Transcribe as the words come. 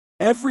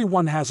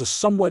Everyone has a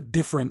somewhat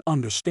different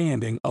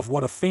understanding of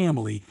what a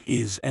family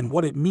is and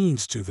what it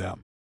means to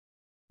them.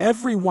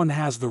 Everyone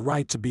has the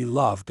right to be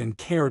loved and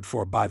cared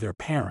for by their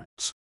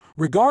parents,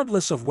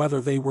 regardless of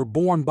whether they were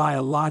born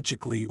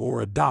biologically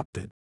or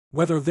adopted,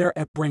 whether their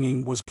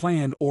upbringing was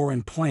planned or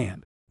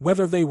unplanned,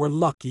 whether they were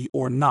lucky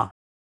or not.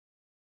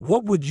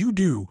 What would you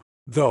do,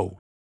 though,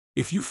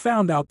 if you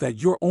found out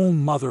that your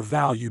own mother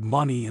valued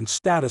money and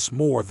status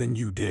more than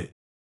you did?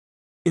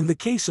 In the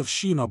case of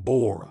Sheena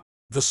Bora,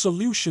 the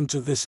solution to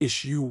this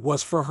issue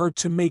was for her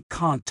to make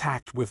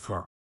contact with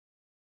her.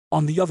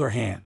 On the other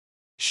hand,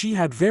 she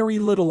had very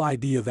little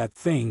idea that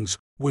things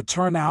would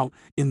turn out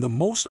in the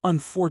most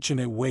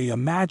unfortunate way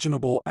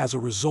imaginable as a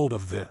result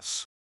of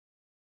this.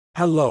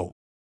 Hello,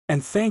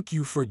 and thank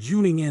you for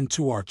tuning in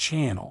to our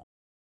channel.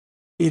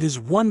 It is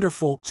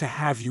wonderful to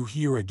have you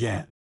here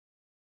again.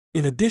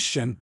 In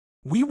addition,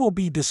 we will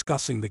be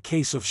discussing the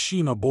case of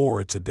Sheena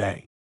Bora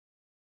today.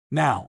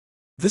 Now,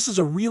 this is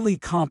a really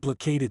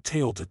complicated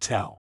tale to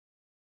tell.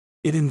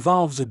 It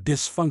involves a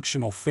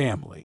dysfunctional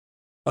family,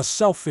 a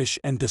selfish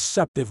and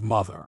deceptive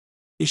mother,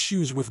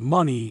 issues with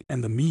money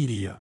and the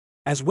media,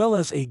 as well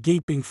as a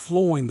gaping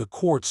flaw in the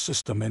court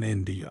system in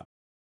India.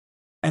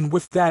 And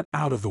with that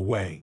out of the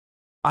way,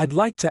 I'd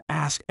like to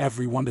ask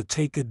everyone to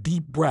take a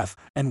deep breath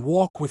and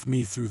walk with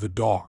me through the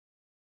dark.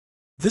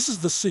 This is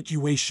the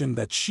situation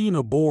that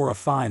Sheena Bora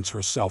finds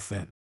herself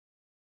in.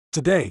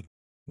 Today,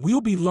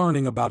 we'll be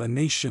learning about a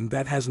nation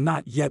that has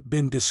not yet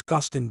been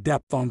discussed in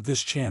depth on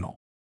this channel.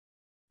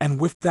 And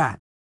with that,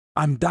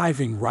 I'm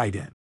diving right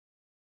in.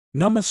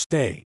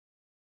 Namaste.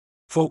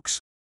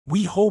 Folks,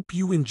 we hope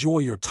you enjoy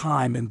your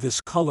time in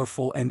this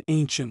colorful and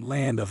ancient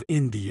land of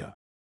India.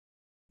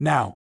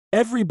 Now,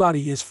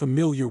 everybody is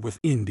familiar with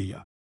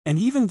India, and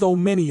even though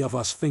many of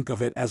us think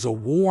of it as a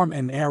warm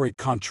and arid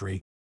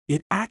country,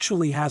 it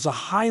actually has a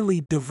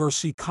highly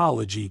diverse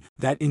ecology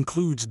that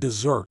includes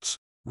deserts,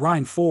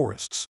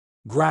 rainforests,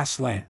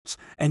 grasslands,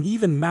 and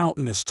even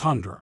mountainous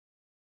tundra.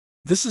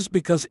 This is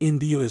because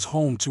India is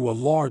home to a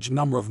large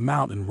number of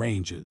mountain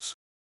ranges.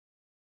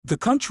 The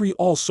country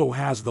also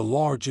has the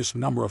largest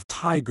number of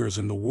tigers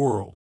in the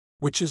world,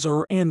 which is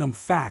a random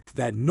fact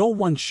that no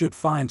one should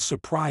find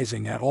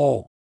surprising at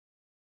all.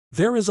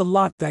 There is a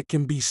lot that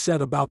can be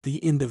said about the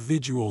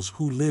individuals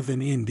who live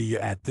in India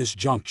at this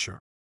juncture.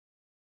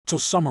 To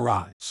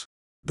summarize,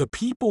 the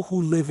people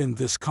who live in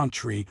this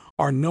country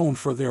are known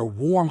for their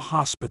warm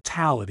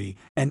hospitality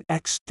and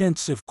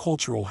extensive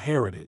cultural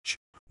heritage,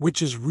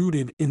 which is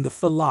rooted in the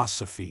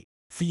philosophy,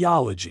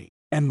 theology,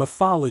 and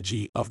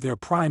mythology of their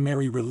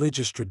primary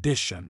religious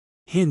tradition,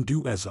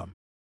 Hinduism.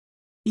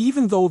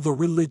 Even though the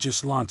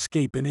religious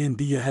landscape in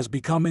India has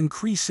become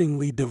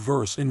increasingly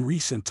diverse in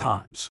recent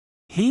times,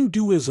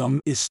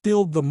 Hinduism is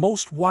still the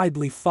most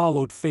widely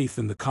followed faith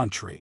in the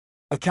country,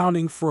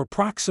 accounting for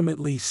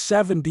approximately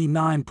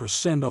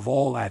 79% of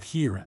all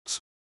adherents.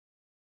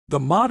 The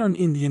modern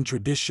Indian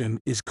tradition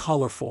is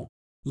colorful,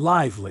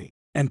 lively,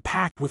 and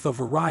packed with a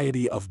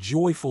variety of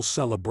joyful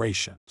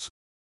celebrations.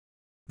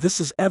 This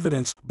is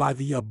evidenced by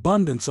the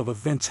abundance of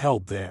events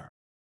held there,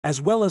 as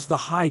well as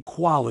the high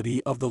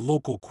quality of the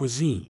local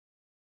cuisine.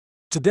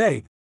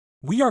 Today,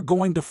 we are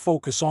going to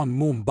focus on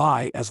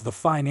Mumbai as the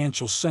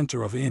financial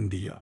center of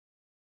India.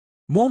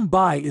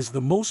 Mumbai is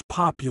the most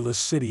populous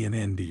city in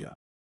India.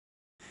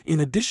 In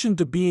addition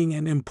to being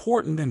an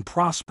important and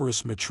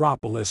prosperous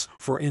metropolis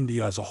for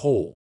India as a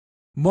whole,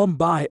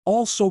 Mumbai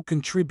also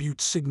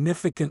contributes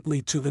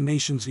significantly to the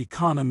nation's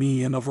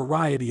economy in a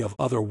variety of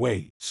other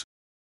ways.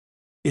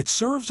 It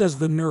serves as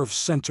the nerve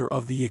center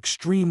of the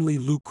extremely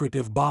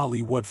lucrative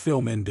Bollywood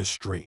film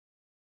industry.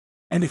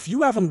 And if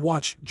you haven't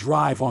watched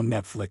Drive on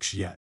Netflix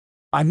yet,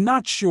 I'm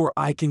not sure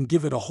I can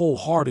give it a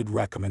wholehearted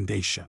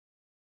recommendation.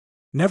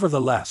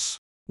 Nevertheless,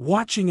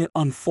 watching it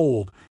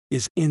unfold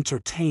is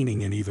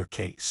entertaining in either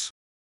case.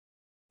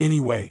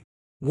 Anyway,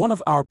 one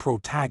of our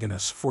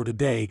protagonists for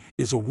today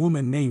is a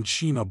woman named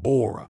Sheena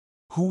Bora,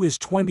 who is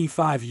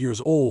 25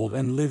 years old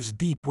and lives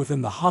deep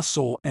within the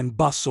hustle and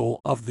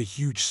bustle of the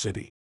huge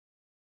city.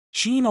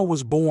 Sheena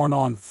was born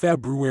on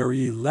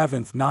February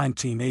 11,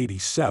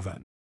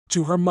 1987,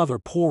 to her mother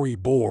Puri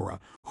Bora,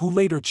 who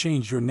later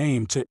changed her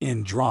name to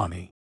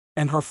Indrani,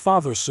 and her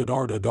father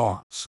Siddhartha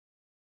Das.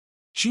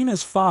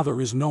 Sheena's father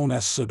is known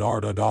as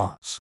Siddhartha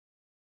Das.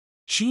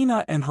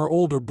 Sheena and her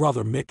older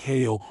brother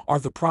Mikhail are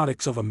the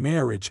products of a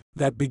marriage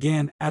that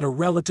began at a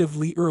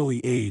relatively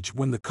early age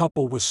when the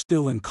couple was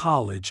still in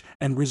college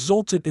and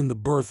resulted in the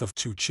birth of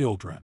 2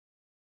 children.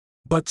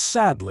 But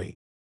sadly,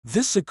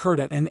 this occurred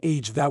at an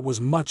age that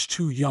was much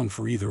too young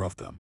for either of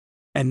them,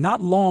 and not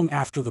long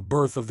after the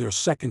birth of their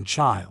second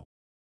child,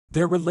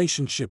 their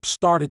relationship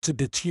started to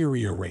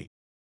deteriorate.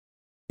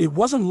 It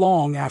wasn't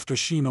long after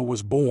Sheena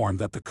was born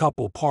that the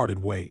couple parted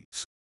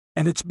ways,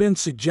 and it's been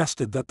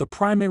suggested that the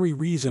primary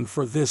reason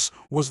for this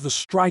was the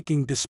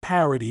striking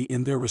disparity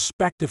in their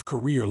respective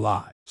career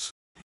lives,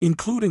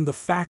 including the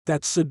fact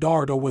that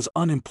Siddhartha was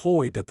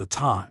unemployed at the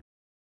time.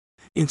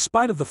 In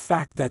spite of the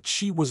fact that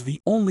she was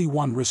the only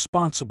one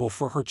responsible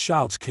for her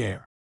child's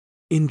care,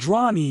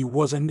 Indrani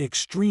was an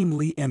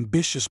extremely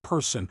ambitious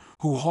person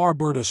who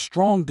harbored a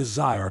strong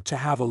desire to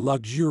have a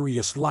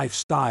luxurious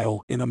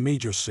lifestyle in a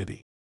major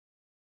city.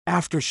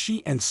 After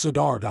she and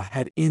Siddhartha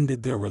had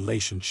ended their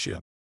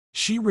relationship,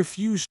 she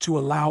refused to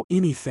allow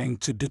anything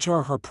to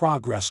deter her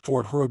progress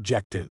toward her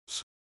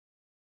objectives.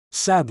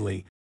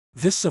 Sadly,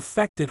 this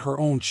affected her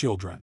own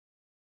children.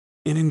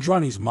 In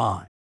Indrani's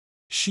mind,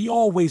 she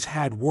always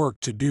had work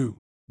to do,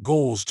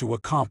 goals to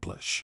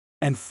accomplish,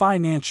 and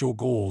financial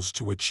goals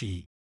to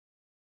achieve.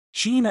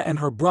 Sheena and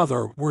her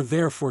brother were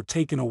therefore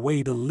taken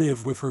away to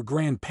live with her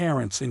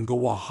grandparents in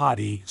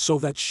Guwahati so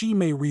that she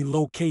may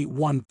relocate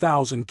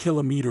 1,000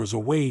 kilometers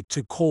away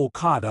to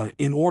Kolkata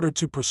in order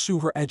to pursue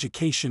her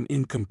education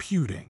in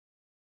computing.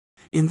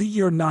 In the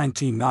year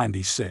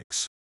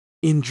 1996,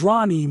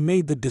 Indrani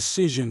made the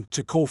decision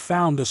to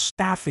co-found a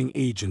staffing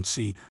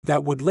agency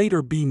that would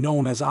later be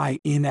known as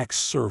INX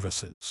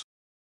Services.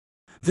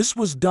 This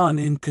was done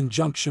in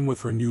conjunction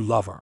with her new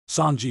lover,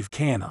 Sanjeev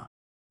Khanna,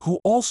 who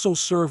also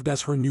served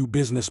as her new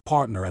business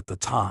partner at the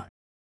time.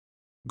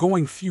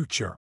 Going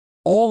future,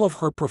 all of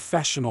her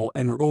professional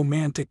and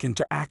romantic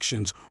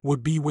interactions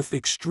would be with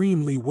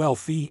extremely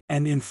wealthy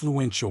and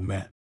influential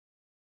men.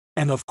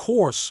 And of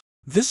course,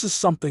 this is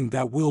something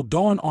that will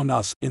dawn on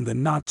us in the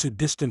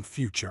not-too-distant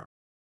future.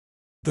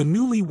 The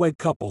newlywed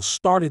couple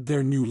started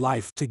their new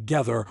life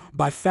together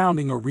by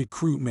founding a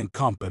recruitment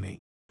company,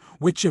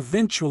 which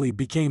eventually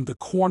became the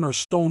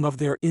cornerstone of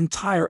their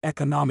entire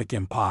economic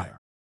empire.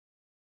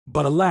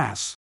 But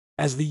alas,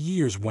 as the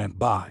years went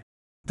by,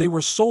 they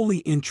were solely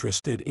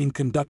interested in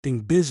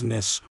conducting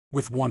business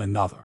with one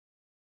another.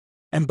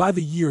 And by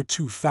the year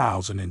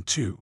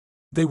 2002,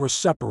 they were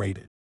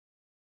separated.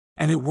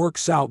 And it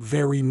works out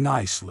very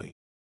nicely.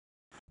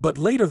 But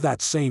later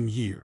that same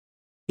year,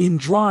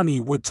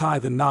 Indrani would tie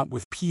the knot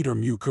with Peter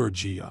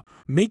Mukherjee,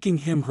 making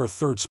him her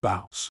third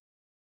spouse.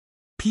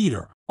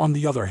 Peter, on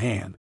the other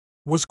hand,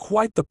 was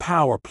quite the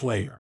power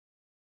player.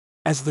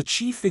 As the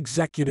chief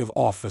executive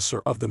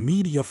officer of the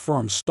media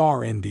firm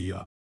Star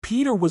India,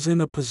 Peter was in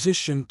a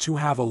position to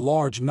have a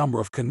large number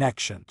of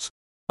connections,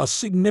 a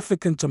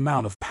significant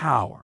amount of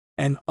power,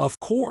 and, of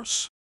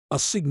course, a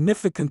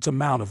significant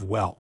amount of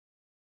wealth.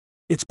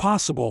 It's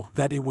possible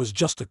that it was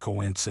just a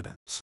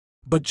coincidence,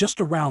 but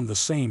just around the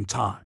same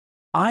time,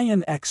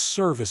 INX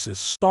Services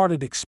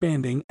started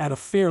expanding at a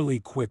fairly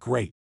quick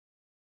rate.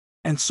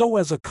 And so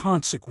as a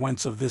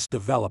consequence of this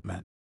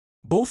development,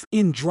 both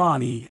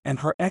Indrani and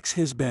her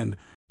ex-husband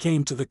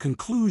came to the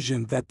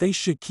conclusion that they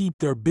should keep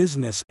their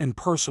business and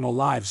personal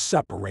lives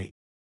separate,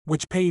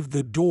 which paved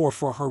the door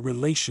for her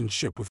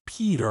relationship with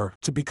Peter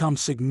to become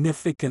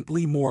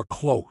significantly more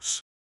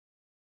close.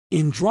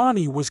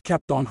 Indrani was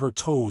kept on her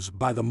toes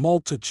by the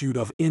multitude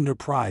of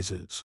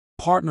enterprises,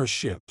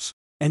 partnerships,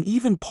 and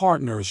even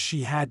partners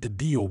she had to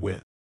deal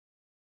with.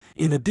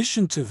 In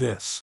addition to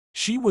this,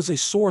 she was a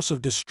source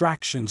of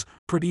distractions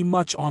pretty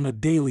much on a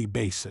daily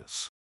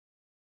basis.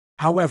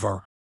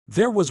 However,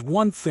 there was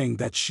one thing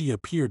that she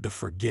appeared to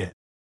forget,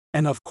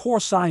 and of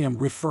course I am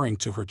referring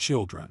to her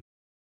children.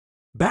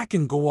 Back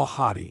in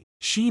Guwahati,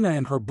 Sheena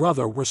and her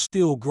brother were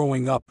still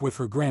growing up with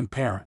her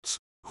grandparents,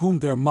 whom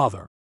their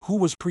mother, who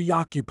was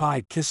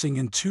preoccupied kissing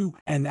into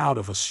and out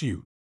of a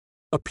suit,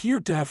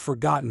 appeared to have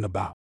forgotten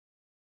about.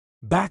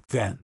 Back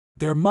then,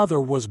 their mother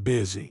was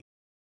busy,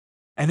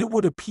 and it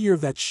would appear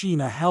that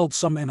Sheena held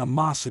some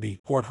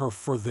animosity toward her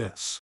for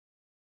this.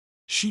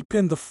 She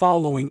penned the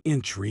following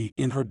entry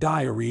in her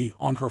diary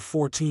on her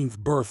 14th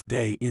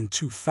birthday in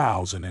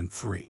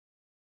 2003.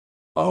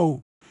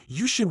 "Oh,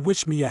 you should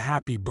wish me a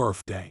happy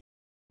birthday,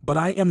 but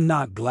I am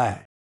not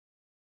glad.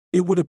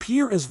 It would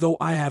appear as though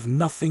I have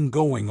nothing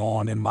going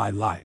on in my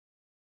life.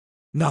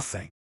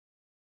 Nothing.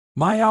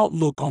 My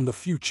outlook on the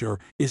future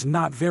is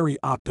not very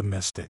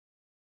optimistic.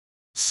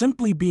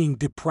 Simply being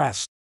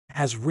depressed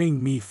has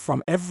ringed me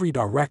from every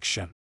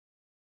direction.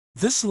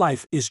 This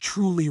life is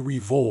truly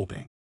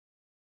revolting.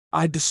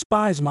 I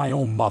despise my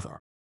own mother.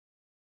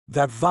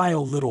 That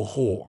vile little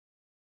whore.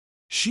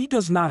 She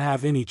does not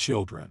have any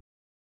children.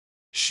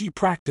 She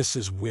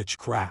practices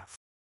witchcraft.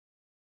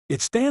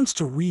 It stands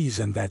to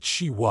reason that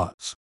she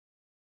was."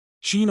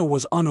 Sheena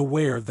was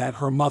unaware that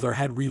her mother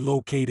had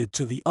relocated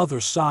to the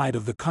other side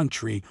of the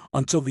country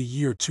until the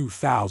year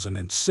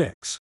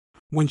 2006,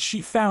 when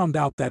she found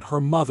out that her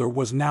mother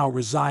was now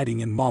residing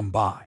in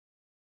Mumbai.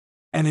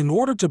 And in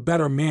order to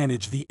better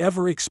manage the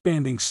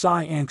ever-expanding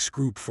Science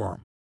Group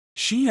firm,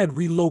 she had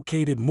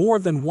relocated more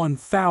than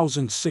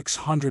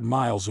 1,600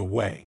 miles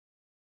away.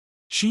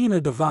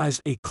 Sheena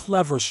devised a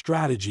clever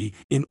strategy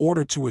in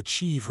order to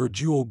achieve her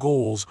dual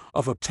goals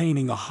of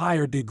obtaining a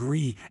higher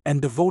degree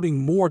and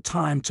devoting more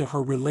time to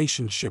her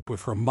relationship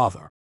with her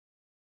mother.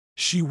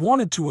 She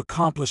wanted to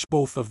accomplish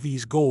both of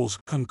these goals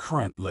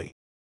concurrently.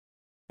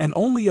 And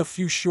only a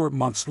few short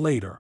months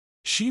later,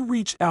 she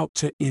reached out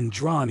to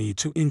Indrani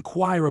to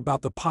inquire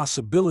about the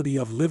possibility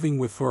of living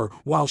with her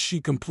while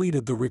she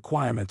completed the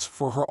requirements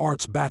for her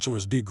arts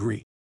bachelor's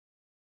degree.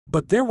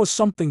 But there was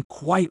something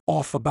quite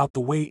off about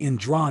the way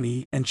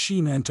Indrani and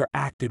Sheena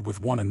interacted with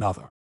one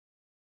another.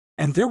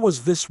 And there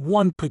was this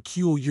one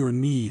peculiar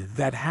need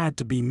that had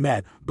to be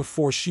met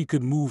before she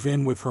could move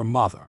in with her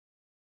mother.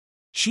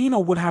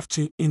 Sheena would have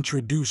to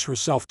introduce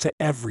herself to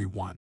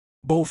everyone,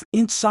 both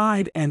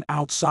inside and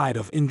outside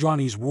of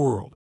Indrani's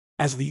world,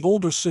 as the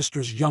older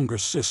sister's younger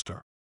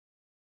sister.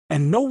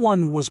 And no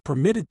one was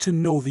permitted to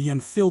know the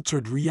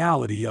unfiltered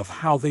reality of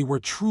how they were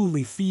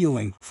truly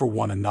feeling for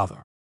one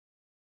another.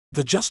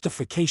 The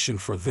justification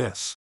for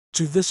this,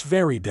 to this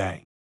very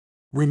day,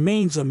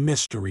 remains a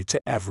mystery to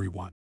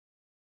everyone.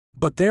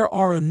 But there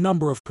are a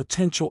number of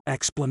potential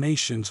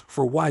explanations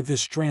for why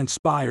this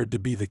transpired to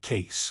be the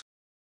case.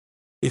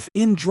 If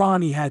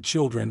Indrani had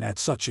children at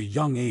such a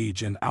young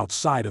age and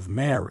outside of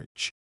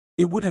marriage,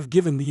 it would have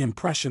given the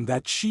impression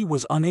that she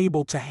was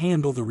unable to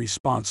handle the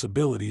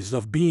responsibilities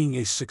of being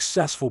a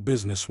successful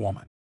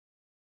businesswoman.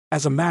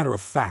 As a matter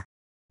of fact,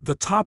 the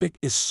topic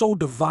is so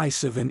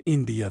divisive in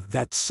India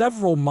that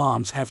several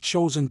moms have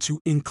chosen to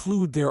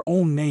include their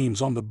own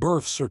names on the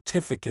birth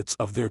certificates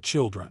of their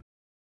children.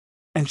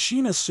 And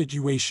Sheena's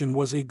situation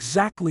was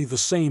exactly the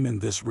same in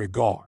this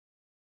regard.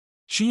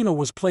 Sheena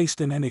was placed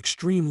in an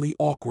extremely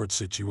awkward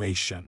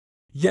situation.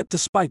 Yet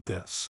despite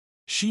this,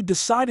 she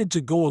decided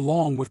to go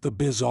along with the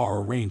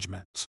bizarre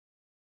arrangements.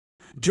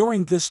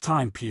 During this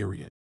time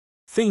period,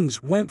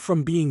 things went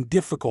from being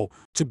difficult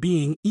to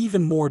being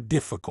even more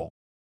difficult.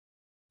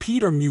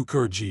 Peter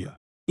Mukherjee,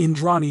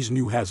 Indrani's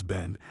new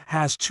husband,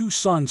 has 2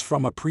 sons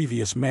from a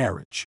previous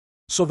marriage,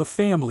 so the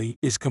family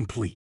is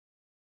complete.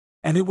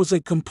 And it was a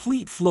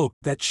complete fluke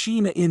that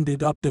Sheena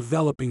ended up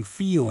developing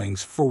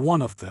feelings for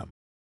one of them.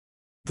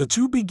 The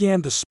two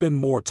began to spend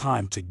more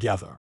time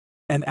together,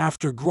 and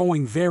after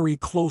growing very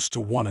close to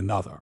one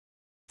another,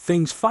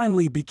 things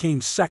finally became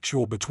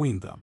sexual between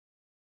them.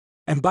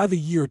 And by the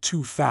year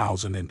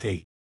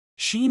 2008,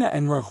 Sheena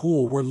and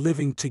Rahul were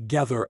living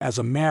together as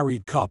a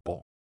married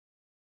couple.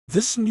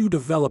 This new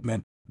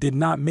development did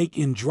not make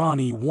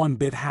Indrani one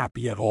bit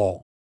happy at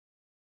all.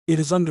 It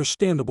is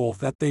understandable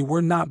that they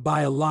were not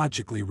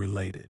biologically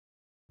related,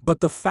 but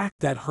the fact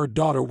that her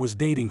daughter was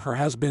dating her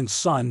husband's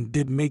son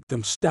did make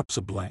them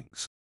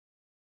step-siblings.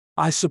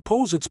 I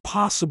suppose it's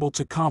possible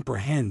to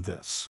comprehend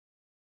this.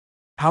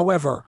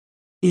 However,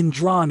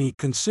 Indrani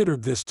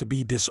considered this to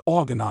be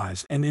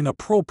disorganized and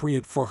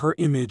inappropriate for her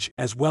image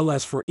as well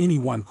as for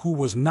anyone who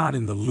was not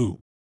in the loop.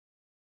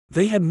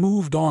 They had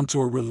moved on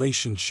to a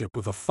relationship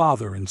with a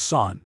father and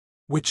son,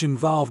 which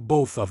involved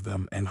both of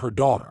them and her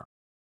daughter.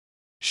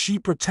 She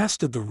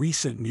protested the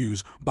recent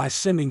news by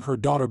sending her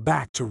daughter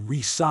back to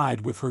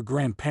reside with her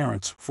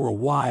grandparents for a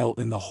while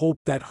in the hope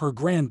that her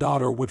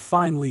granddaughter would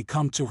finally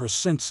come to her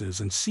senses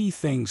and see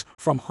things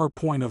from her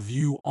point of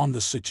view on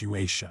the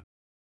situation.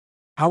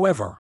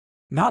 However,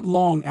 not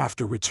long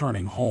after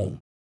returning home,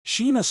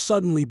 Sheena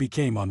suddenly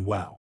became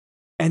unwell,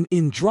 and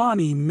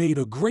Indrani made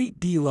a great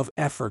deal of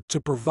effort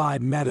to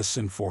provide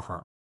medicine for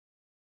her.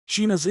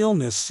 Sheena's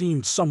illness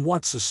seemed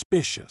somewhat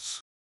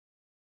suspicious.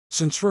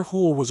 Since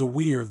Rahul was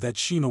aware that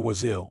Sheena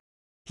was ill,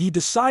 he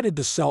decided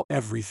to sell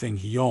everything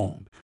he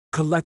owned,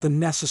 collect the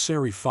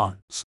necessary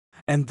funds,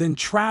 and then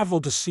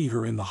travel to see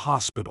her in the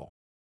hospital.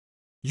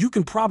 You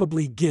can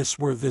probably guess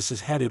where this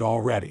is headed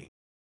already.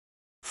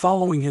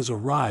 Following his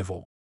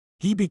arrival,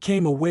 he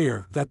became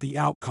aware that the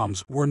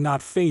outcomes were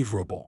not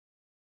favorable.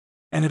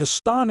 And it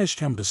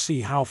astonished him to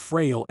see how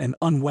frail and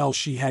unwell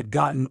she had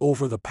gotten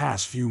over the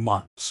past few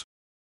months.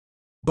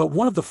 But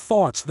one of the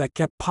thoughts that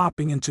kept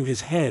popping into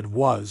his head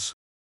was,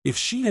 if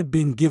she had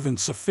been given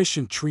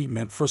sufficient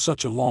treatment for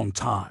such a long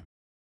time,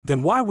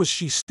 then why was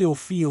she still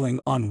feeling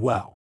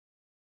unwell?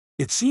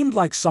 It seemed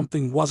like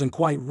something wasn't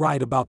quite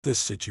right about this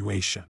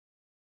situation.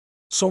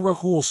 So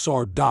Rahul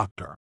saw a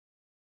doctor.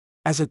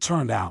 As it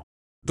turned out,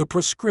 the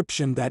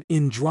prescription that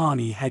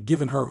Indrani had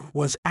given her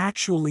was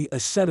actually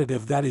a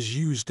sedative that is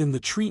used in the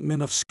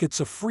treatment of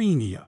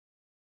schizophrenia.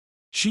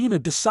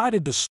 Sheena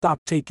decided to stop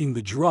taking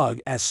the drug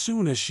as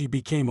soon as she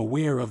became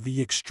aware of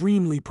the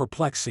extremely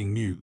perplexing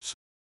news.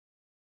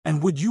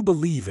 And would you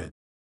believe it,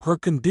 her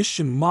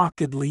condition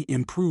markedly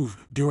improved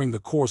during the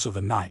course of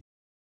the night.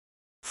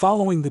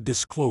 Following the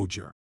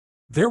disclosure,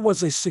 there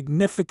was a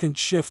significant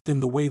shift in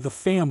the way the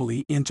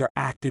family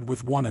interacted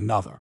with one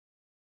another.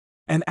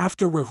 And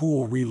after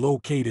Rahul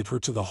relocated her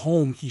to the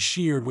home he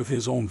shared with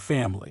his own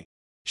family,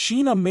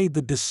 Sheena made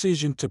the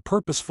decision to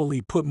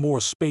purposefully put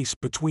more space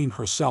between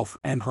herself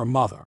and her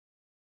mother.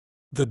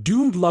 The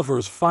doomed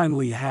lovers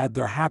finally had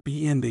their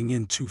happy ending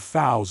in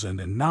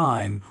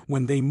 2009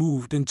 when they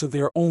moved into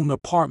their own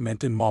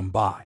apartment in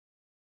Mumbai.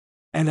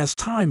 And as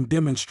time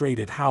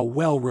demonstrated how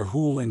well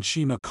Rahul and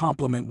Sheena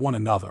complement one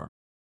another,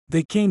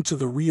 they came to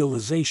the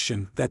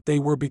realization that they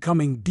were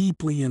becoming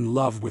deeply in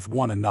love with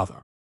one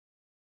another.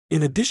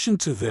 In addition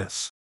to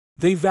this,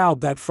 they vowed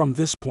that from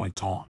this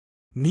point on,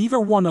 neither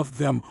one of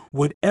them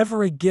would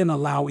ever again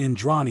allow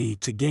Indrani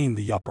to gain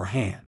the upper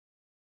hand.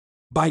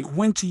 By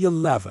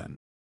 2011,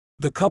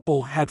 the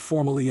couple had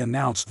formally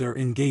announced their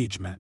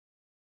engagement.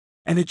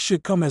 And it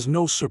should come as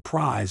no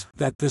surprise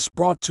that this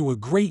brought to a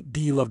great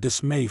deal of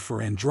dismay for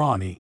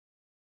Indrani.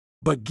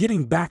 But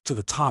getting back to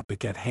the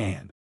topic at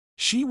hand,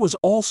 She was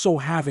also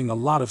having a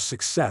lot of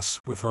success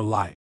with her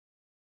life.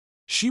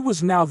 She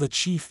was now the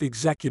chief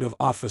executive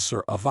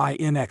officer of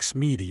INX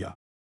Media,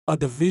 a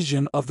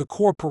division of the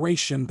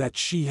corporation that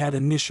she had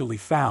initially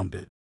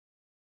founded.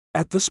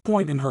 At this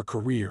point in her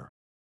career,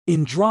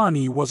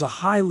 Indrani was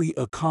a highly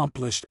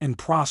accomplished and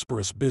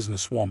prosperous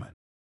businesswoman.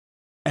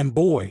 And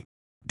boy,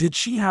 did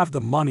she have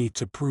the money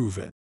to prove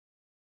it.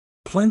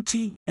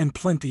 Plenty and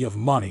plenty of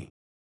money.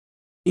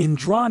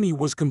 Indrani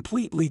was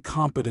completely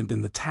competent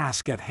in the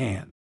task at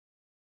hand.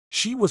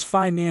 She was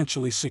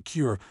financially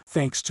secure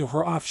thanks to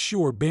her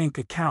offshore bank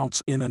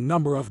accounts in a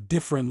number of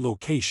different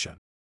locations.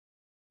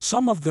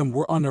 Some of them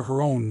were under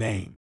her own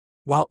name,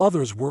 while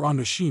others were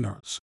under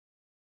Sheena's.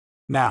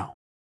 Now,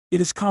 it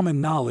is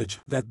common knowledge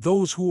that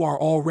those who are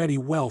already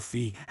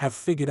wealthy have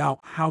figured out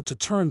how to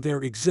turn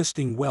their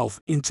existing wealth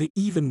into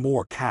even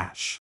more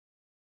cash.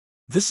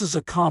 This is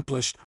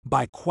accomplished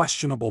by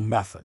questionable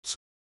methods.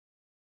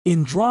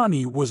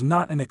 Indrani was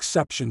not an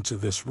exception to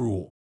this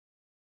rule.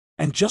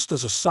 And just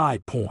as a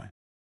side point,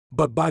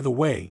 but by the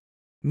way,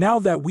 now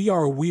that we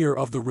are aware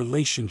of the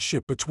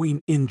relationship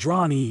between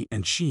Indrani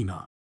and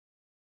Sheena,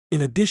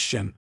 in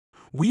addition,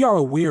 we are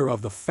aware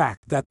of the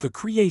fact that the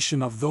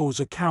creation of those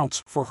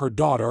accounts for her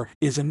daughter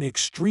is an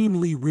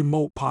extremely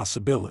remote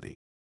possibility.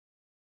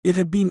 It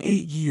had been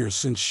 8 years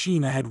since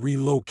Sheena had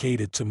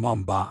relocated to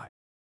Mumbai,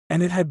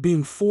 and it had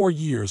been 4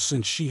 years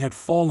since she had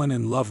fallen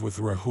in love with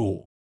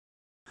Rahul.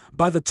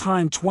 By the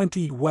time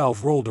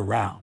 2012 rolled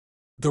around,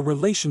 the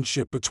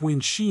relationship between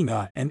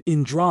Sheena and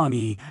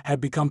Indrani had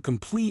become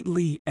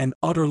completely and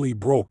utterly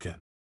broken.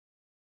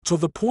 To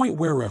the point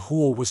where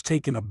Rahul was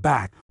taken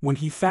aback when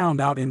he found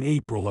out in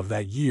April of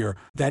that year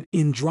that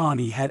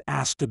Indrani had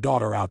asked the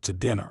daughter out to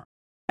dinner,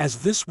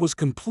 as this was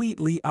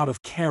completely out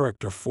of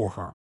character for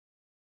her.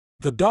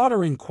 The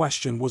daughter in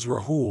question was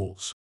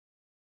Rahul's.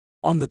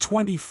 On the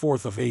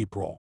 24th of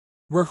April,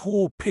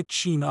 Rahul picked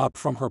Sheena up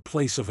from her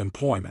place of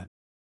employment,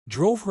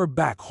 drove her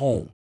back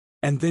home,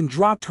 and then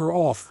dropped her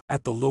off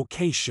at the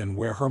location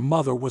where her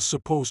mother was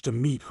supposed to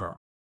meet her.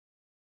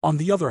 On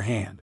the other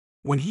hand,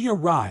 when he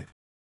arrived,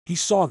 he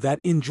saw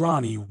that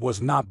Indrani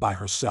was not by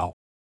herself.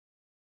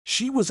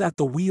 She was at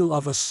the wheel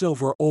of a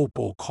silver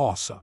Opel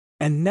Corsa,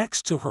 and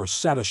next to her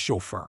sat a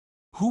chauffeur,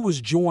 who was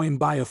joined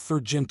by a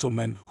third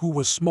gentleman who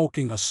was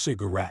smoking a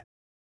cigarette.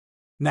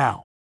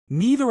 Now,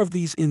 neither of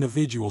these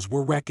individuals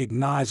were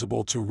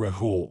recognizable to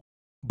Rahul,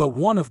 but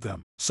one of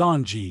them,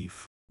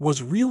 Sanjeev,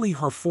 was really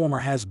her former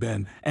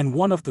husband and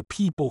one of the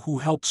people who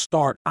helped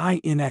start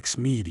INX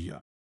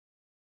Media.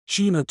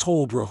 Sheena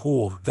told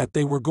Rahul that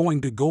they were going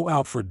to go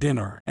out for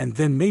dinner and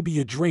then maybe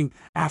a drink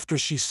after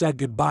she said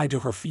goodbye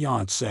to her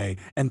fiancé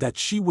and that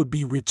she would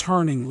be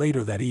returning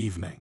later that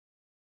evening.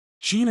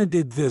 Sheena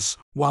did this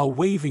while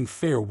waving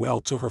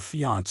farewell to her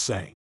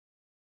fiancé.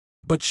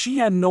 But she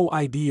had no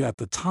idea at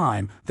the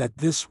time that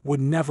this would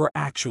never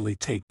actually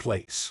take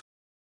place.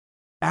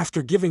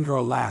 After giving her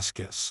a last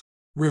kiss,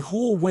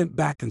 Rahul went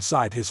back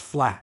inside his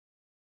flat.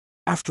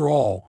 After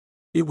all,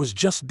 it was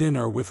just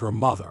dinner with her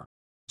mother,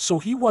 so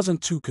he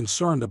wasn't too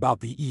concerned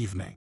about the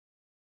evening.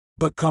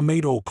 But come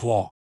 8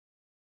 o'clock,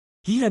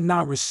 he had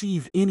not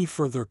received any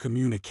further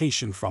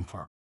communication from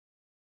her.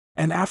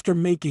 And after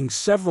making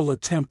several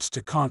attempts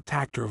to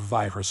contact her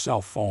via her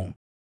cell phone,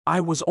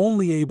 I was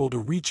only able to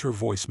reach her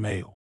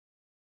voicemail.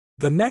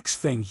 The next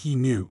thing he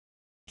knew,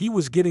 he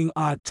was getting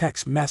odd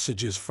text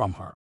messages from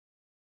her.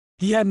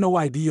 He had no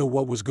idea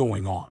what was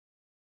going on.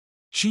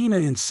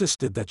 Sheena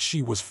insisted that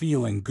she was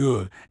feeling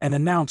good and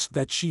announced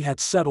that she had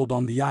settled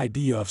on the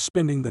idea of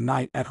spending the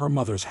night at her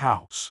mother's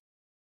house.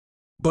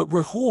 But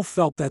Rahul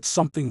felt that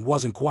something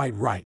wasn't quite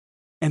right,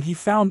 and he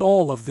found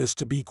all of this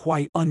to be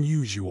quite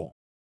unusual.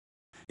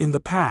 In the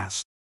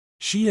past,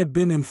 she had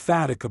been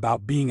emphatic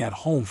about being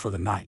at home for the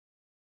night.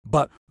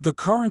 But the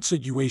current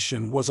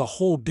situation was a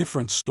whole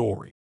different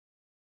story.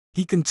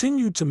 He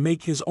continued to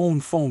make his own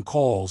phone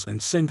calls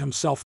and send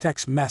himself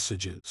text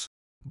messages,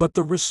 but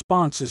the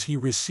responses he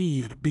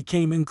received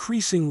became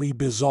increasingly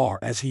bizarre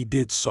as he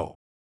did so.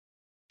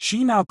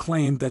 She now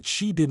claimed that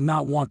she did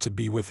not want to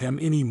be with him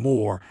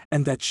anymore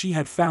and that she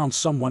had found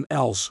someone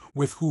else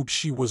with whom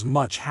she was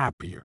much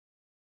happier.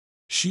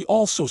 She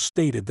also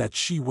stated that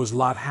she was a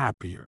lot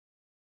happier.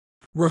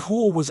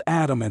 Rahul was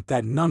adamant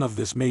that none of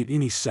this made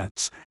any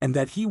sense and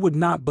that he would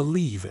not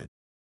believe it.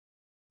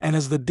 And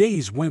as the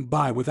days went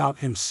by without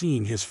him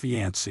seeing his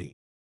fiancée,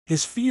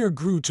 his fear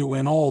grew to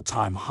an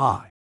all-time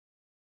high.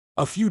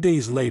 A few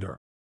days later,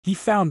 he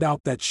found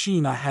out that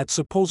Sheena had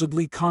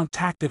supposedly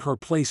contacted her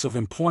place of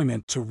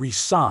employment to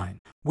resign,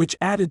 which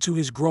added to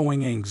his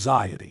growing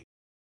anxiety.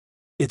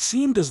 It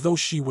seemed as though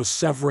she was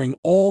severing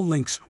all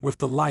links with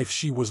the life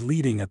she was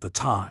leading at the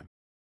time.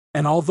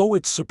 And although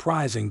it's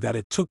surprising that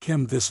it took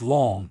him this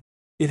long,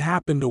 it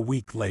happened a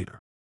week later.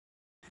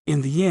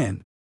 In the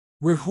end,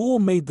 Rahul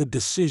made the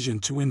decision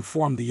to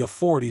inform the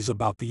authorities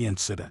about the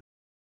incident.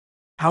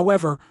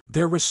 However,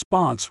 their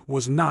response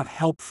was not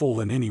helpful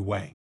in any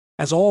way,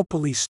 as all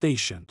police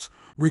stations,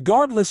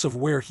 regardless of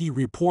where he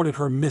reported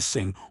her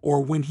missing or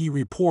when he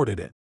reported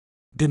it,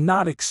 did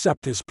not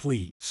accept his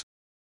pleas.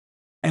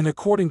 And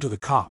according to the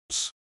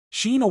cops,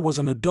 Sheena was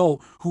an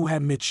adult who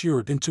had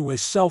matured into a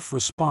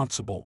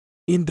self-responsible,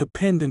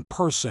 independent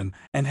person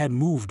and had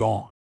moved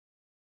on.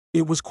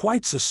 It was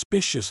quite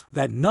suspicious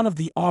that none of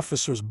the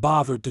officers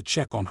bothered to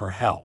check on her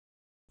health,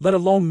 let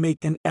alone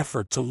make an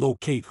effort to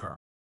locate her.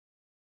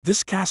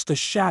 This cast a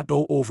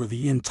shadow over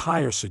the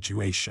entire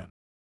situation.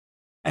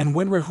 And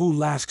when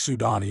Rahul asks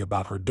Sudhani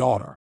about her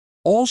daughter,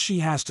 all she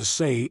has to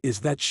say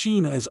is that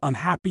Sheena is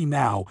unhappy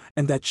now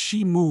and that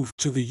she moved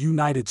to the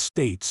United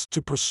States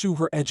to pursue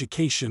her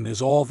education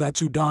is all that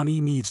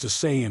Sudhani needs to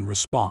say in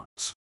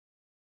response.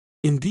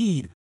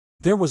 Indeed,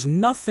 there was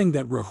nothing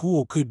that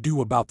Rahul could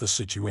do about the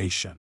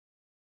situation.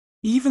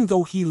 Even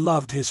though he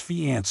loved his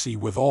fiancée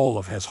with all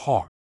of his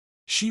heart,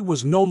 she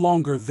was no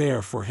longer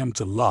there for him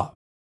to love.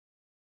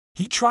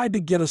 He tried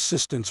to get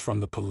assistance from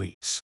the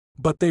police,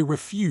 but they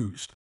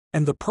refused,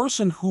 and the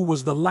person who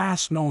was the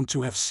last known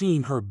to have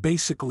seen her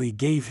basically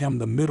gave him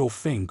the middle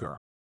finger.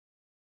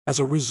 As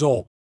a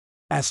result,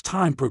 as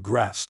time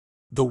progressed,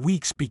 the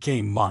weeks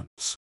became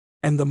months,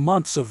 and the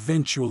months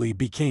eventually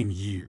became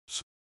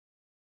years.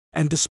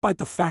 And despite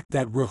the fact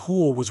that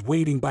Rahul was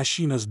waiting by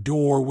Sheena's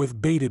door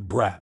with bated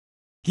breath,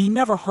 he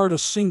never heard a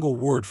single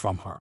word from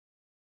her.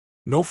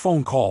 No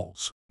phone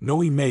calls, no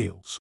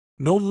emails,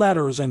 no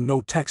letters and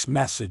no text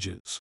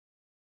messages.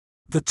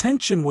 The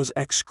tension was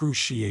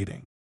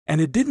excruciating,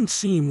 and it didn't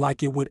seem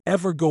like it would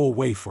ever go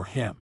away for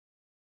him.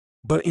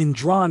 But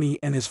Indrani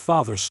and his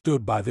father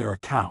stood by their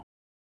account,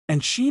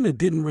 and Sheena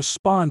didn't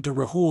respond to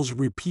Rahul's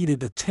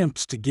repeated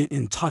attempts to get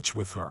in touch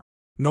with her,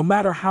 no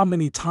matter how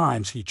many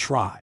times he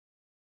tried.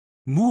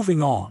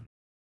 Moving on,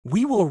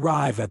 we will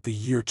arrive at the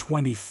year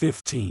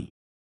 2015.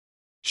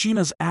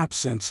 Sheena's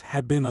absence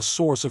had been a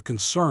source of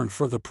concern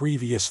for the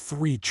previous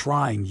 3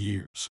 trying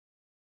years.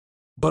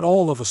 But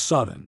all of a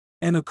sudden,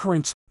 an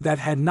occurrence that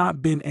had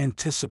not been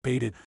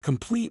anticipated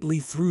completely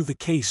threw the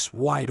case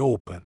wide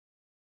open.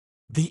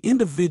 The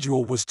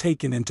individual was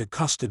taken into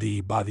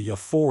custody by the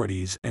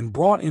authorities and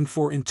brought in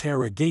for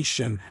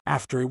interrogation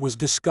after it was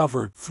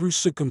discovered through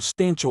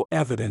circumstantial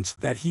evidence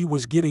that he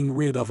was getting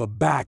rid of a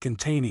bag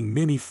containing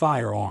many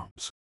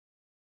firearms.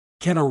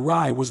 Kenna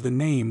Rai was the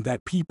name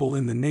that people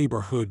in the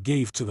neighborhood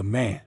gave to the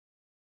man.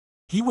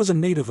 He was a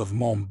native of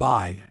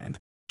Mumbai and,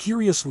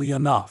 curiously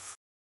enough,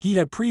 he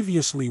had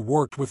previously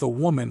worked with a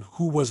woman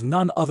who was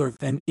none other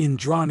than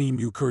Indrani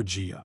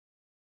Mukherjee.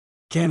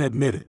 Ken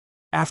admitted,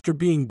 after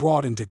being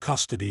brought into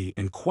custody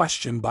and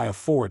questioned by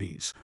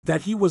authorities,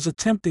 that he was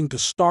attempting to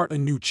start a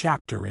new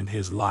chapter in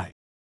his life.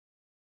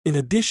 In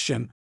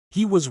addition,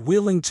 he was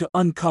willing to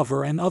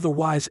uncover an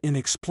otherwise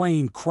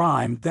unexplained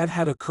crime that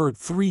had occurred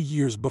 3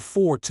 years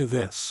before to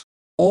this,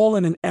 all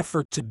in an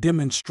effort to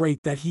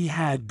demonstrate that he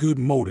had good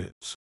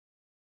motives.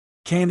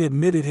 Ken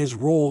admitted his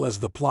role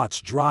as the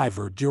plot's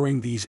driver during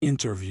these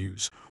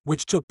interviews,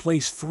 which took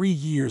place 3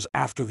 years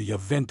after the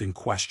event in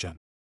question.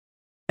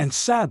 And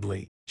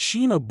sadly,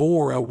 Sheena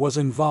Bora was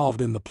involved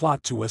in the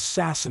plot to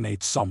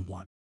assassinate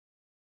someone.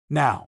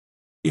 Now,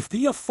 if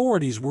the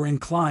authorities were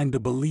inclined to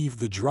believe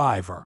the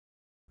driver,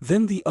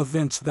 then the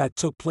events that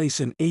took place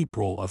in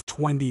April of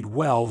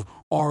 2012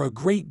 are a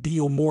great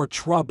deal more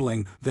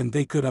troubling than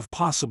they could have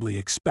possibly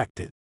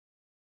expected.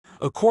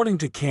 According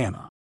to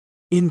Kanna,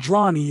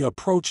 Indrani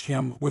approached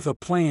him with a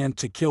plan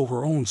to kill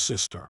her own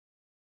sister.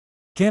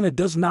 Kanna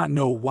does not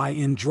know why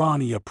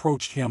Indrani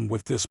approached him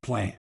with this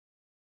plan.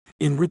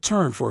 In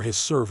return for his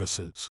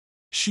services,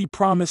 she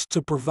promised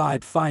to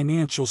provide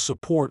financial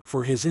support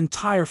for his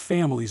entire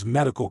family's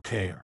medical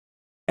care.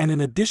 And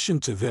in addition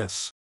to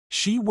this,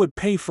 she would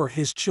pay for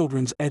his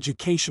children's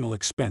educational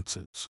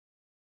expenses.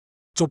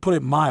 To put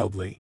it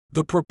mildly,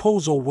 the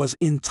proposal was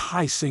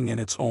enticing in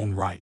its own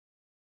right.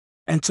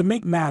 And to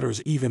make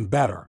matters even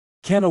better,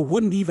 Kenna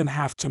wouldn't even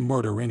have to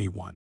murder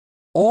anyone.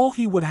 All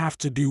he would have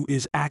to do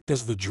is act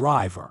as the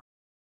driver.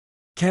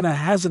 Kenna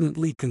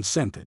hesitantly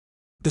consented,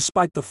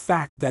 despite the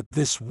fact that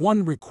this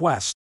one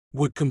request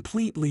would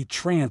completely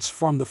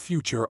transform the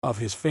future of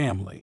his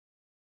family.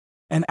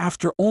 And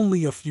after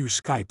only a few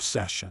Skype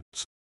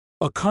sessions,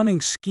 a cunning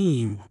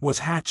scheme was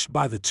hatched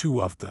by the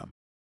two of them.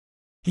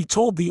 He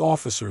told the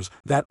officers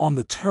that on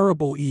the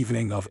terrible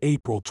evening of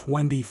April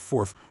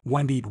 24,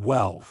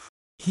 2012,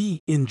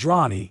 he,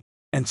 Indrani,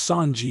 and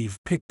Sanjeev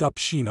picked up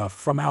Sheena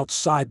from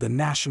outside the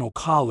National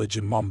College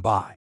in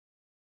Mumbai.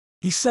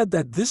 He said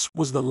that this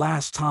was the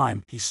last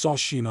time he saw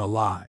Sheena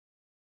alive.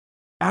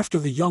 After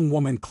the young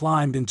woman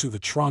climbed into the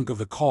trunk of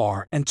the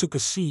car and took a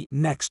seat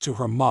next to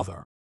her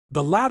mother,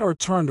 the latter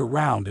turned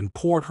around and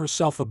poured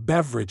herself a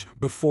beverage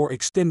before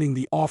extending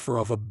the offer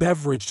of a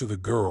beverage to the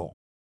girl.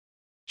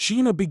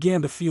 Sheena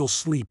began to feel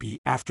sleepy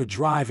after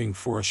driving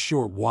for a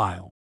short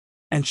while,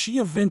 and she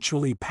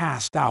eventually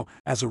passed out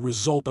as a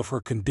result of her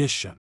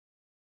condition.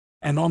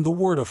 And on the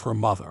word of her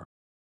mother,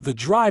 the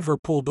driver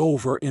pulled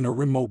over in a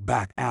remote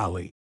back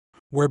alley,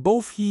 where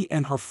both he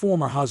and her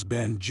former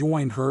husband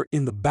joined her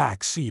in the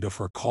back seat of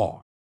her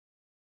car.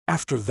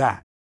 After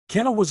that,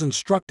 Kenna was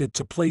instructed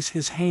to place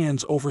his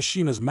hands over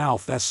Sheena's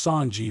mouth as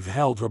Sanjeev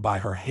held her by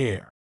her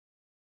hair.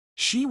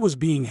 She was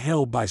being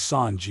held by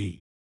Sanjeev.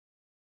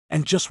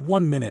 and just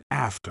 1 minute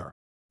after,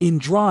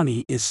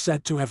 Indrani is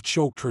said to have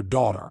choked her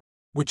daughter,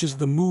 which is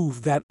the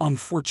move that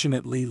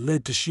unfortunately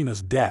led to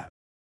Sheena's death.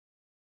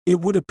 It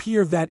would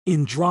appear that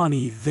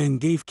Indrani then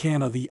gave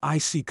Kanna the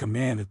icy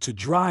command to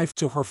drive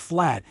to her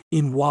flat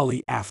in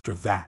Wali after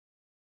that.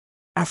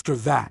 After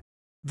that,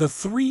 the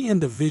three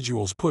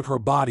individuals put her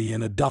body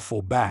in a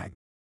duffel bag,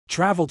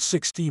 traveled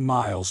 60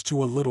 miles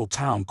to a little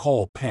town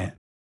called Penn,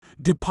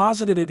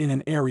 deposited it in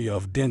an area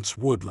of dense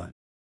woodland,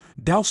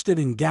 doused it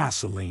in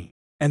gasoline,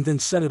 and then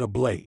set it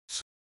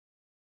ablaze.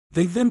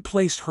 They then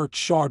placed her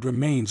charred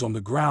remains on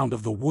the ground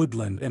of the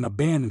woodland and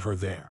abandoned her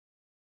there.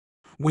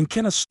 When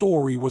Kanna's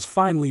story was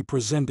finally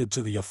presented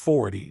to the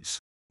authorities,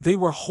 they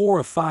were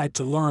horrified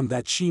to learn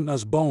that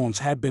Sheena's bones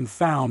had been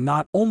found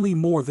not only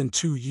more than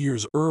 2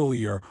 years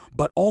earlier,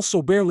 but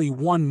also barely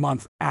 1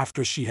 month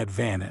after she had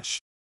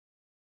vanished.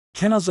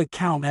 Kanna's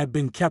account had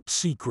been kept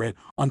secret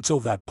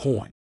until that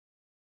point.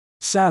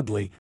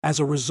 Sadly, as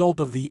a result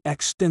of the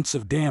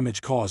extensive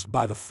damage caused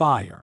by the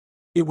fire,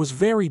 it was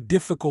very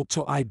difficult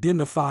to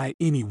identify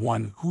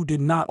anyone who did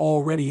not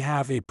already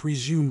have a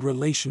presumed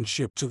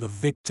relationship to the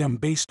victim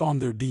based on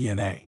their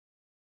DNA.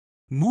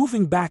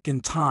 Moving back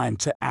in time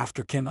to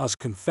after Kanna's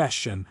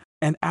confession,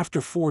 and after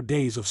 4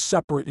 days of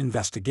separate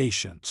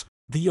investigations,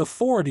 the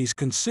authorities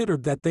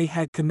considered that they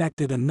had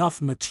connected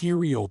enough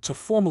material to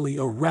formally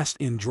arrest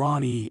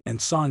Indrani and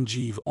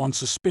Sanjeev on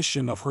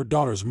suspicion of her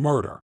daughter's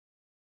murder.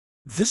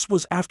 This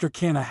was after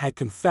Kanna had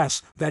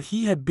confessed that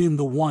he had been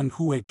the one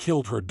who had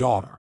killed her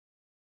daughter.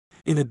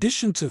 In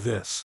addition to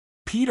this,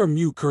 Peter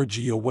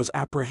Mukherjee was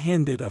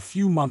apprehended a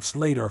few months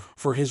later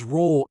for his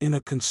role in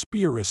a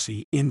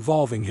conspiracy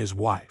involving his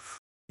wife,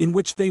 in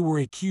which they were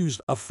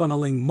accused of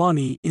funneling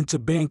money into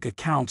bank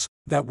accounts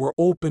that were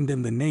opened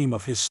in the name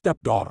of his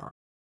stepdaughter.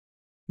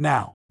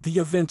 Now, the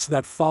events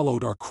that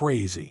followed are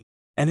crazy,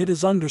 and it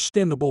is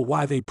understandable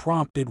why they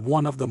prompted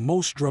one of the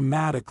most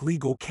dramatic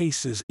legal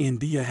cases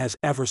India has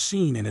ever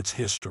seen in its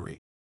history.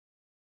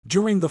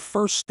 During the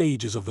first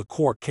stages of the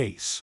court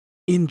case,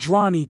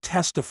 Indrani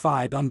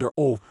testified under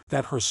oath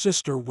that her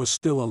sister was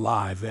still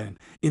alive and,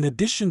 in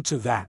addition to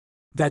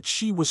that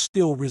she was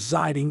still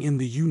residing in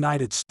the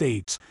United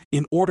States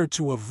in order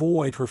to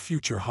avoid her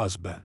future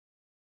husband.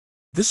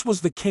 This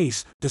was the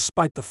case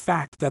despite the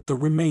fact that the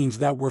remains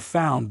that were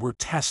found were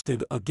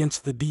tested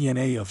against the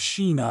DNA of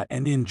Sheena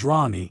and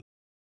Indrani.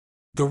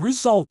 The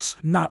results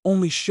not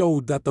only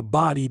showed that the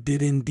body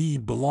did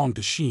indeed belong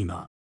to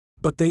Sheena,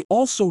 but they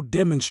also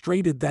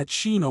demonstrated that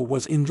Sheena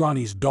was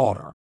Indrani's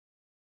daughter.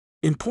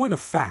 In point of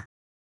fact,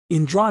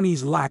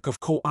 Indrani's lack of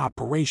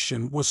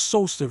cooperation was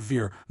so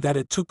severe that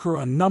it took her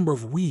a number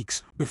of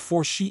weeks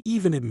before she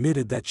even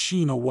admitted that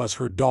Sheena was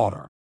her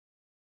daughter.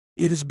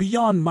 It is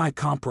beyond my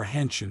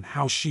comprehension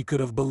how she could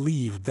have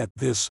believed that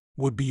this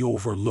would be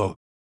overlooked.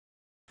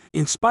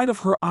 In spite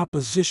of her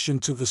opposition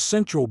to the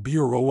Central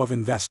Bureau of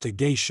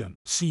Investigation,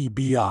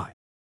 CBI,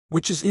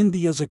 which is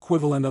India's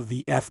equivalent of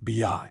the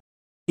FBI,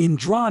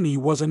 Indrani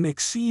was an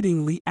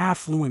exceedingly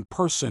affluent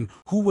person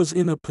who was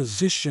in a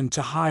position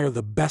to hire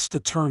the best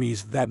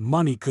attorneys that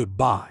money could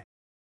buy.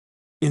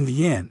 In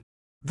the end,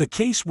 the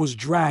case was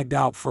dragged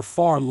out for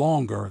far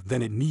longer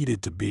than it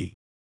needed to be,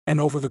 and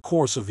over the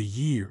course of the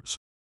years,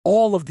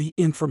 all of the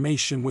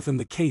information within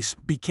the case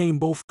became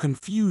both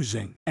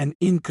confusing and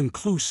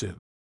inconclusive.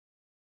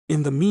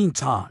 In the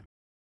meantime,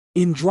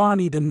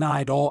 Indrani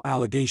denied all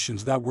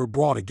allegations that were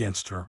brought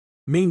against her,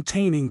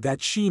 maintaining that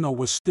Sheena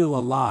was still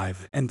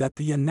alive and that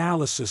the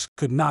analysis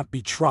could not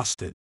be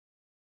trusted.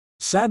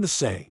 Sad to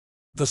say,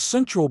 the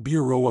Central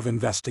Bureau of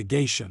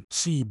Investigation,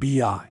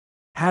 CBI,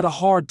 had a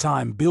hard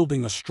time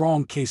building a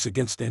strong case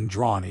against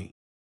Indrani,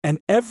 and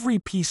every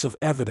piece of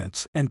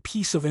evidence and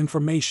piece of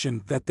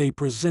information that they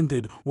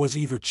presented was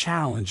either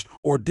challenged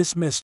or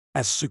dismissed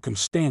as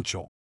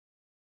circumstantial.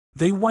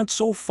 They went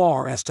so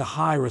far as to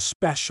hire a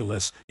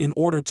specialist in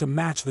order to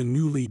match the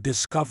newly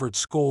discovered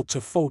skull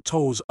to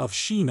photos of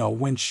Sheena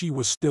when she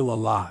was still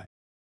alive.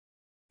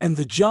 And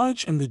the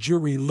judge and the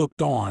jury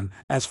looked on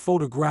as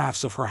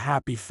photographs of her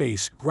happy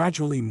face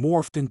gradually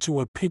morphed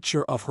into a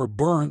picture of her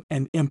burnt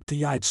and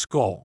empty-eyed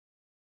skull.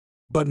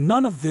 But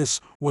none of this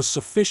was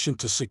sufficient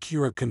to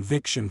secure a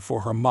conviction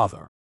for her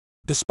mother.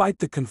 Despite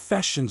the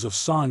confessions of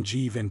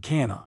Sanjeev and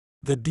Kanna,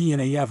 the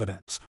DNA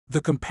evidence,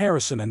 the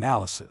comparison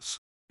analysis,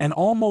 and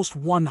almost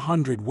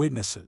 100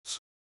 witnesses,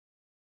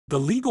 the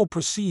legal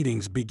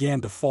proceedings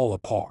began to fall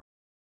apart.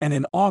 And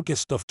in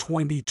August of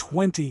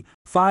 2020,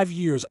 5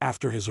 years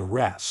after his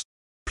arrest,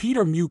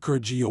 Peter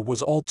Mukherjee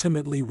was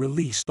ultimately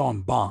released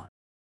on bond.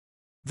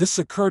 This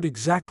occurred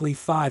exactly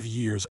 5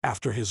 years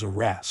after his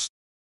arrest.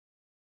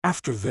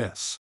 After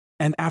this,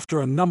 and after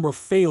a number of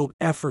failed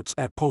efforts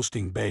at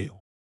posting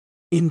bail,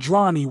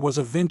 Indrani was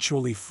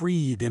eventually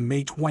freed in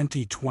May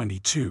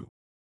 2022,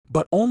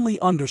 but only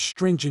under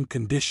stringent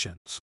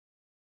conditions.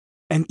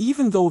 And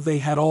even though they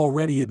had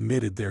already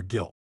admitted their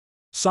guilt,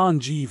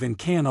 Sanjeev and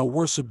Kanna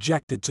were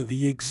subjected to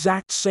the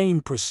exact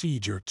same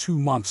procedure 2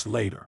 months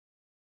later.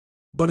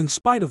 But in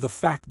spite of the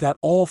fact that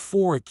all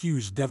 4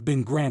 accused have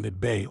been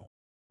granted bail,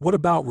 what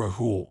about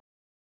Rahul?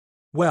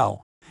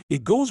 Well,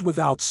 It goes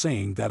without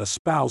saying that a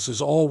spouse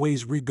is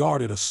always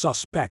regarded a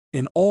suspect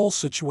in all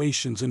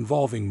situations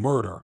involving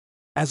murder,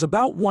 as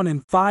about 1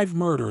 in 5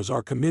 murders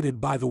are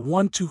committed by the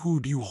one to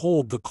whom you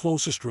hold the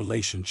closest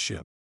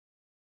relationship.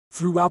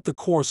 Throughout the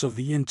course of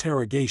the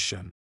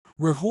interrogation,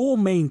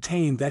 Rahul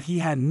maintained that he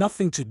had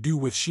nothing to do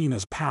with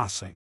Sheena's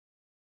passing.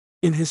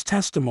 In his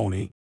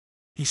testimony,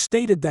 he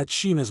stated that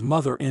Sheena's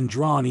mother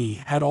Indrani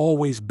had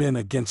always been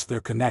against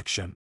their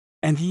connection,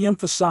 and he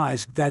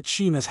emphasized that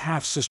Sheena's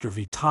half-sister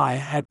Vitai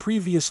had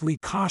previously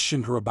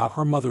cautioned her about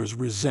her mother's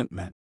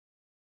resentment.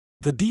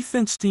 The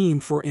defense team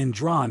for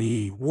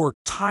Indrani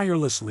worked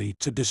tirelessly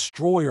to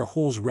destroy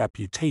Rahul's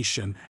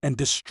reputation and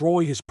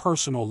destroy his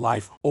personal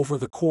life over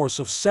the course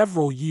of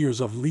several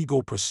years of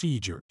legal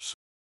procedures.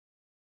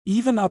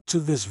 Even up to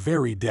this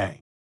very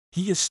day,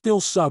 he is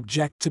still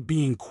subject to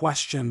being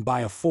questioned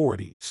by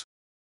authorities.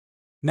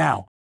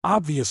 Now,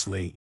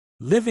 obviously,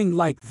 living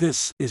like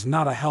this is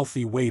not a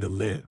healthy way to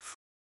live,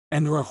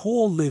 and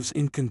Rahul lives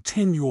in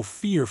continual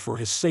fear for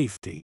his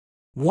safety,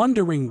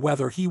 wondering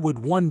whether he would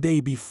one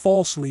day be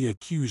falsely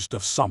accused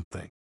of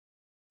something.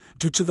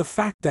 Due to the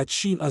fact that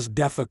Sheena's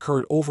death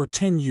occurred over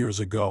 10 years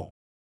ago,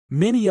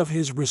 many of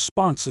his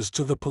responses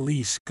to the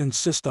police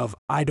consist of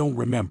 "I don't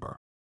remember."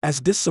 As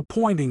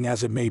disappointing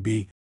as it may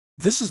be,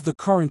 this is the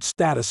current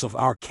status of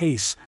our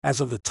case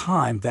as of the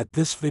time that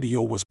this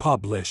video was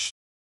published.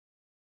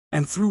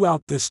 And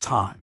throughout this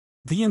time,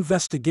 the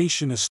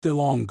investigation is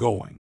still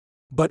ongoing,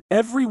 but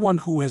everyone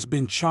who has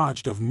been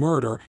charged of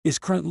murder is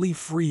currently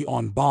free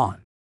on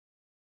bond.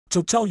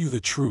 To tell you the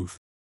truth,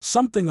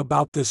 something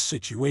about this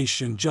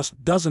situation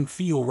just doesn't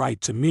feel right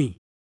to me.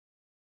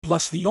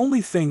 Plus, the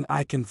only thing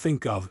I can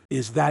think of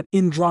is that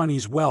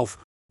Indrani's wealth,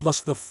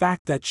 plus the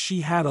fact that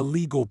she had a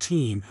legal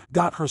team,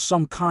 got her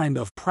some kind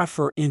of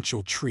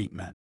preferential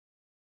treatment.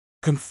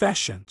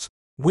 Confessions,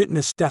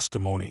 witness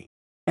testimony,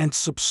 and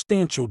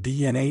substantial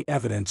DNA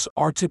evidence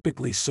are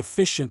typically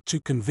sufficient to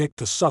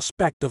convict a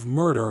suspect of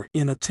murder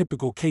in a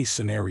typical case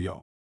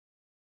scenario.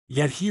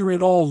 Yet here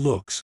it all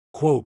looks,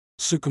 quote,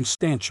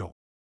 circumstantial.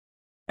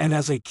 And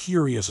as a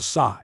curious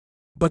aside,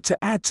 but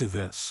to add to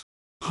this,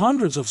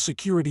 hundreds of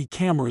security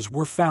cameras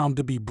were found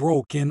to be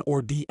broken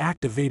or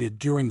deactivated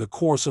during the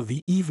course of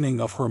the evening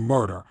of her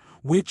murder,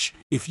 which,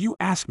 if you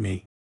ask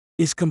me,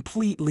 is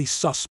completely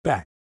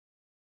suspect.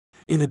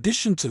 In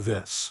addition to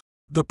this,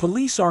 the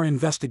police are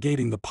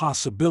investigating the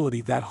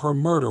possibility that her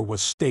murder was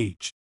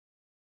staged.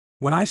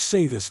 When I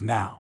say this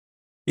now,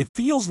 it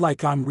feels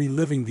like I'm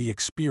reliving the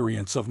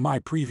experience of my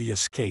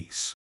previous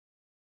case.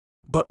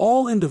 But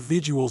all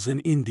individuals in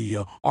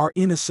India are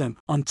innocent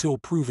until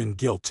proven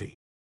guilty.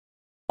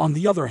 On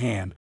the other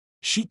hand,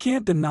 she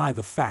can't deny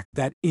the fact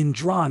that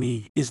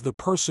Indrani is the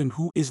person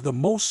who is the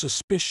most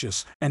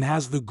suspicious and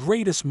has the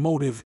greatest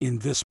motive in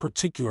this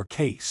particular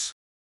case.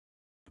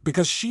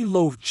 Because she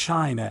loathed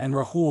China and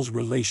Rahul's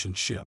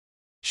relationship,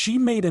 she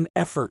made an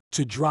effort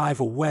to drive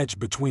a wedge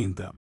between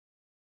them.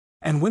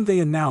 And when they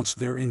announced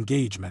their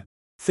engagement,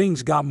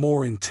 things got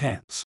more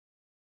intense.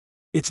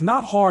 It's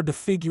not hard to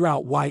figure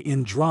out why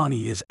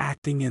Indrani is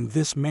acting in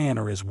this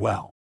manner as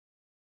well.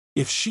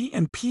 If she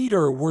and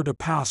Peter were to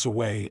pass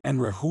away and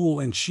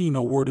Rahul and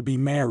Sheena were to be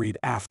married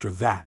after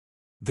that,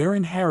 their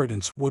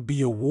inheritance would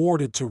be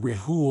awarded to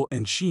Rahul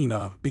and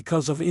Sheena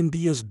because of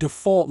India's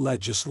default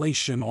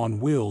legislation on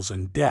wills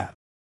and death.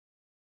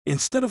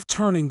 Instead of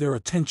turning their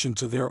attention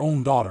to their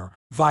own daughter,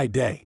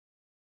 Viday,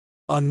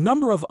 a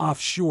number of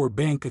offshore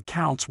bank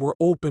accounts were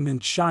opened in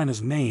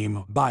China's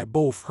name by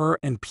both her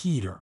and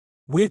Peter,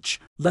 which,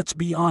 let's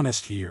be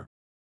honest here,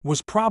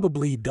 was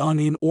probably done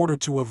in order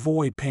to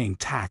avoid paying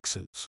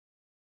taxes.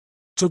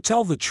 To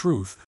tell the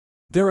truth,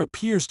 there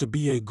appears to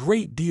be a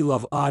great deal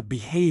of odd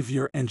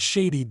behavior and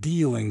shady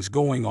dealings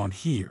going on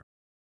here.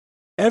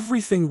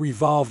 Everything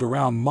revolved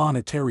around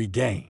monetary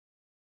gain.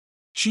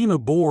 Sheena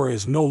Bora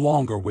is no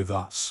longer with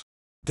us,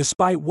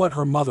 despite what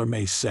her mother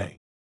may say,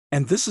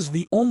 and this is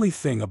the only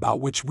thing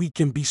about which we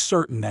can be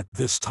certain at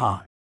this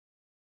time.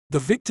 The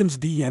victim's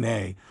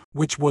DNA,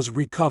 which was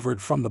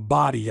recovered from the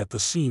body at the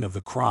scene of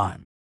the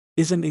crime,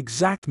 is an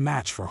exact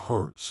match for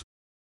hers.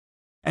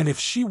 And if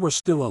she were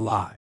still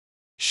alive,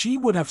 she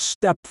would have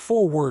stepped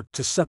forward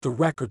to set the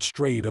record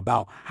straight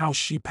about how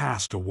she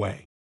passed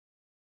away.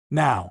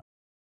 Now,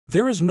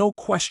 there is no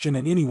question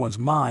in anyone's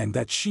mind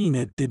that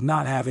Sheena did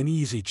not have an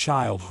easy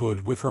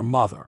childhood with her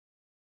mother.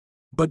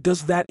 But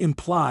does that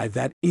imply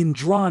that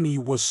Indrani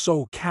was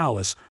so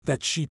callous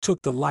that she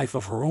took the life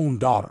of her own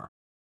daughter?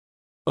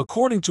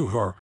 According to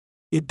her,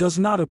 it does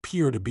not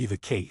appear to be the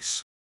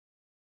case.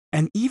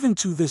 And even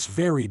to this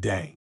very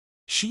day,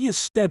 she is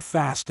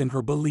steadfast in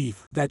her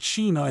belief that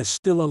Sheena is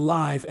still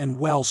alive and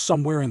well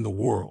somewhere in the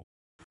world,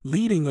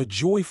 leading a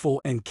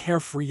joyful and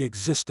carefree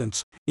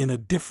existence in a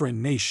different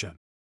nation.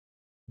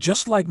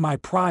 Just like my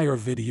prior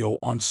video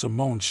on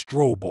Simone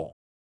Strobel.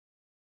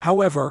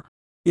 However,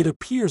 it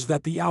appears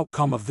that the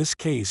outcome of this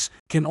case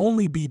can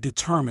only be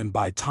determined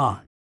by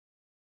time.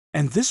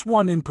 And this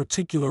one in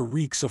particular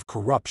reeks of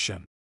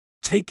corruption,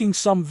 taking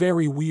some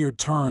very weird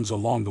turns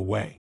along the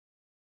way.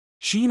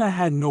 Sheena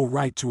had no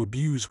right to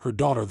abuse her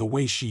daughter the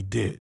way she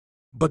did.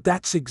 But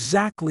that's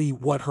exactly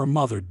what her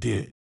mother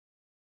did.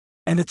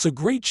 And it's a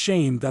great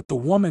shame that the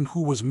woman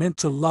who was meant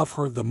to love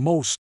her the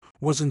most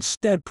was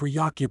instead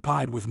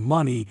preoccupied with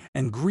money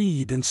and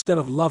greed instead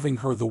of loving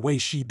her the way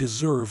she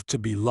deserved to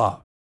be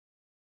loved.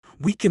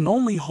 We can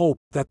only hope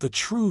that the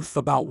truth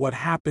about what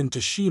happened to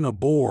Sheena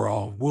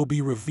Bora will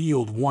be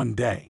revealed one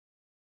day.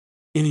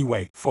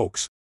 Anyway,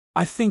 folks,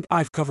 I think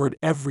I've covered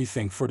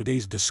everything for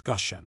today's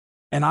discussion,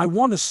 and I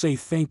want to say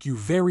thank you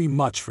very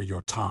much for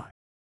your time.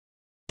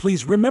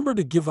 Please remember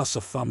to give us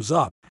a thumbs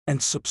up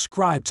and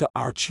subscribe to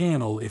our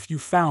channel if you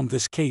found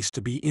this case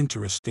to be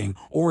interesting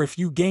or if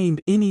you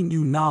gained any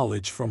new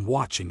knowledge from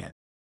watching it.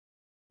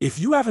 If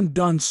you haven't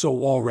done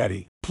so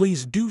already,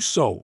 please do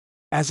so,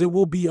 as it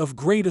will be of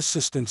great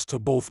assistance to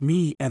both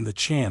me and the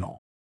channel.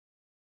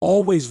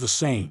 Always the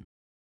same.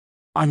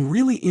 I'm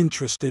really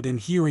interested in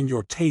hearing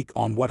your take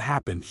on what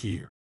happened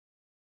here.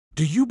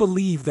 Do you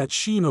believe that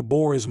Sheena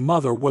Bora's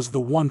mother was the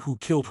one who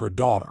killed her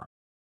daughter?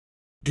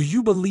 Do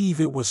you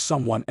believe it was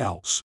someone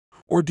else,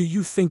 or do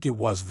you think it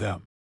was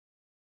them?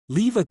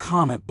 Leave a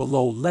comment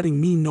below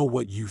letting me know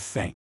what you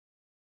think.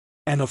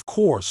 And of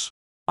course,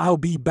 I'll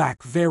be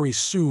back very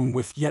soon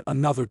with yet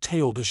another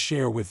tale to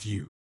share with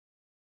you.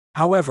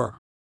 However,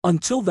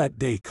 until that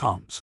day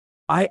comes,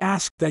 I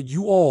ask that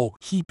you all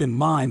keep in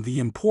mind the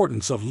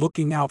importance of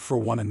looking out for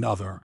one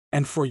another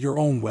and for your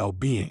own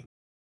well-being.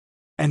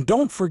 And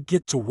don't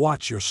forget to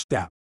watch your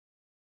step.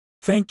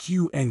 Thank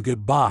you and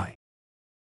goodbye.